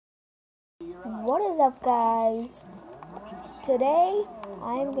What is up, guys? Today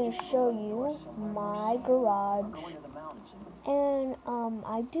I'm going to show you my garage, and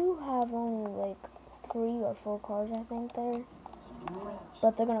I do have only like 3 or 4 cars, I think there,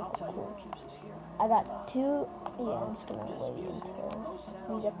 but they're gonna look cool. I got 2. Yeah, I'm just gonna wait until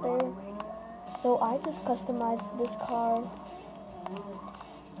we get there. So I just customized this car.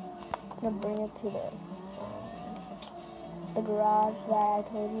 I'm gonna bring it to the garage that I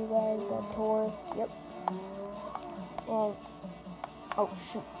told you guys that tour. Yep. And oh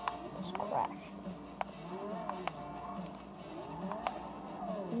shoot, this crashed.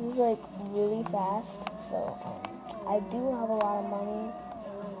 This is like really fast, so I do have a lot of money.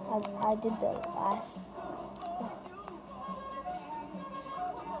 I did the last.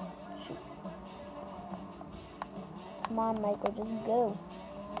 Shoot. Come on, Michael, just go.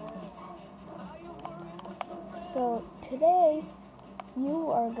 So today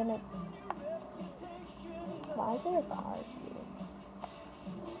you are gonna. Why is there a car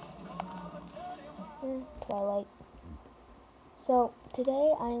here? Twilight. So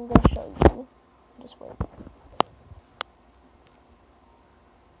today I'm gonna show you. Just wait.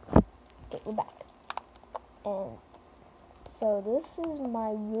 Okay, we're back. And so this is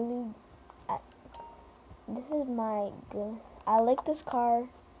my really. This is my good. I like this car,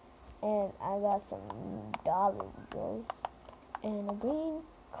 and I got some dollar bills and a green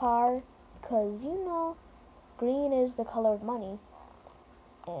car, cause you know, green is the color of money,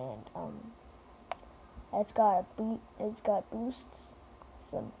 and it's got it's got boosts,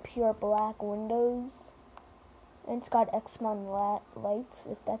 some pure black windows, and it's got X-Mon lights,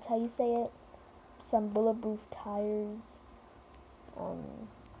 if that's how you say it. Some bulletproof tires.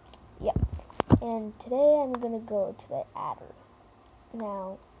 Yeah. And today I'm gonna go to the Adder.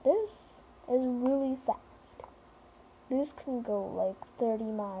 Now, this is really fast. This can go like 30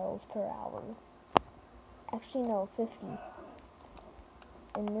 miles per hour. Actually, no, 50.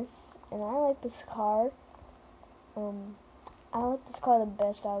 And I like this car. I like this car the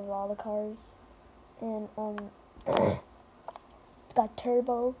best out of all the cars. And it's got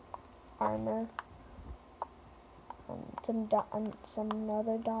turbo, armor, some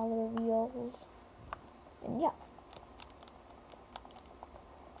other dollar wheels, and yeah.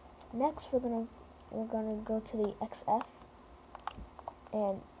 Next, we're gonna go to the XF,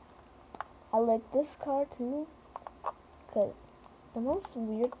 and I like this car too, because the most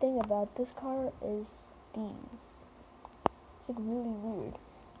weird thing about this car is these. It's like really weird,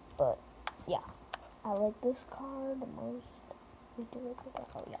 but yeah, I like this car the most.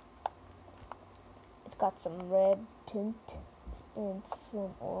 Oh yeah. It's got some red tint and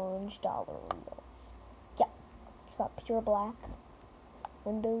some orange dollar wheels. Yeah, it's got pure black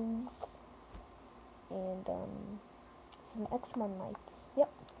windows and some X-Men lights. Yep.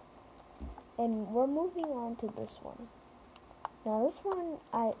 And we're moving on to this one. Now this one,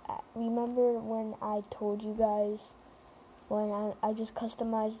 I remember when I told you guys when I just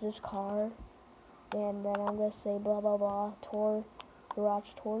customized this car, and then I'm gonna say blah blah blah tour,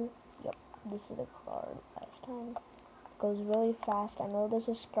 garage tour. Yep, this is the car last time. It goes really fast. I know there's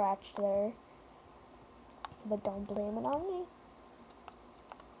a scratch there, but don't blame it on me.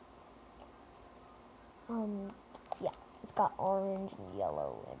 Yeah, it's got orange and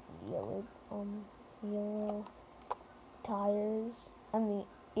yellow tires.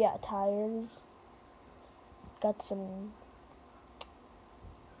 Tires. Got some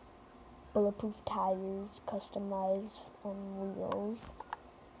bulletproof tires, customized wheels,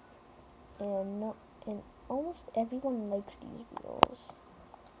 and almost everyone likes these wheels.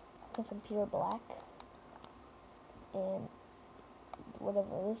 Got some pure black and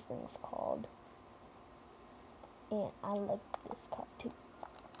whatever this thing's called. And I like this car too.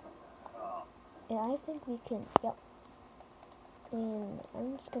 And I think we can, yep. And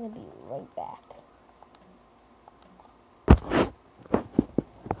I'm just gonna be right back.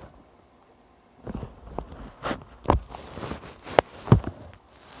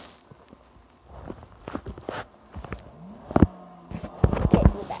 Okay,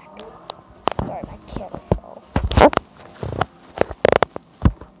 we're back. Sorry, my camera fell.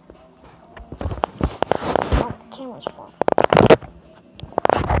 Oh, the camera's falling.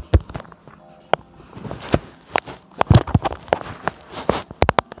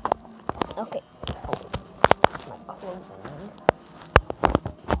 Okay. Oh, my clothing.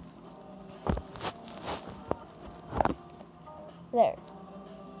 There.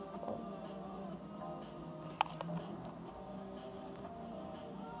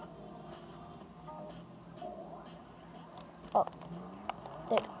 Oh,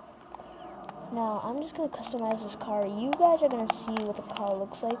 there. Now, I'm just going to customize this car. You guys are going to see what the car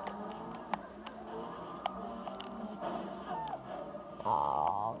looks like.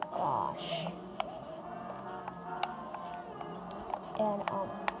 Oh gosh. And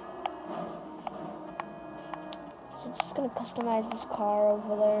so I'm just gonna customize this car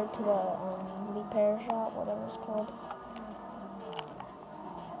over there to the repair shop, whatever it's called.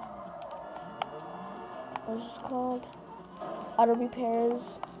 What's this called? Auto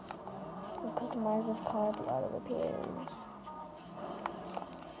repairs. I'll customize this car at the auto repairs.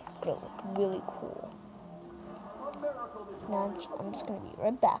 Gonna look really cool. Now I'm just gonna be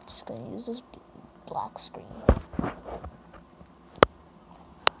right back. Just gonna use this black screen.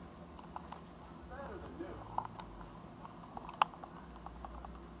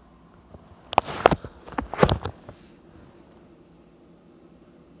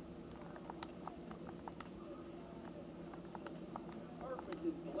 Perfect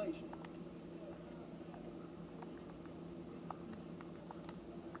installation.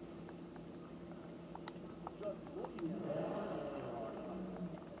 Just looking at it.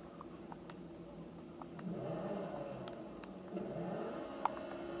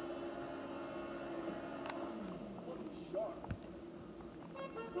 Looking sharp.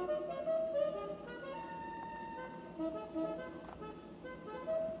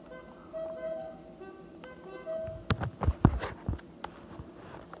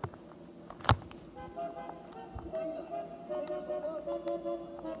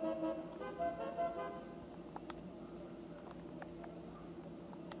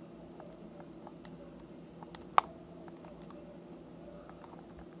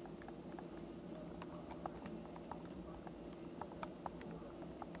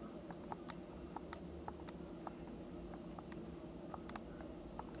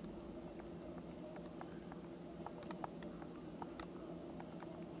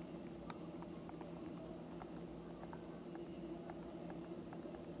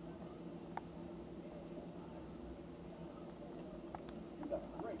 You got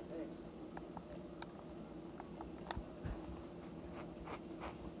great taste.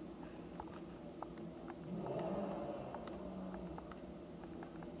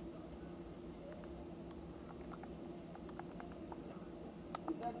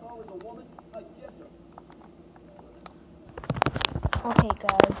 If that car was a woman, I'd guess her. Okay,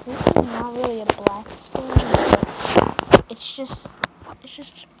 guys, this is not really a black screen. But it's just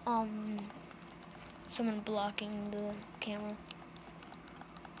someone blocking the camera.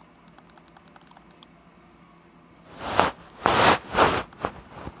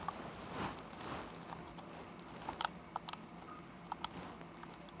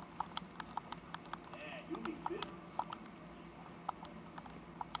 Yeah, you mean business.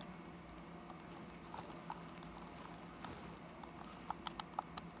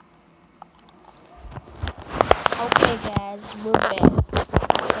 Okay, guys, we're back.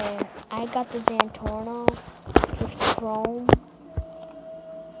 And I got the Xantorno with Chrome.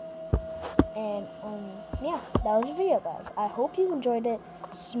 And yeah, that was the video, guys. I hope you enjoyed it.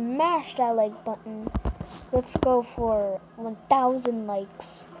 Smash that like button. Let's go for 1,000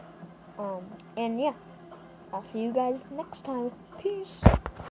 likes. And yeah, I'll see you guys next time. Peace.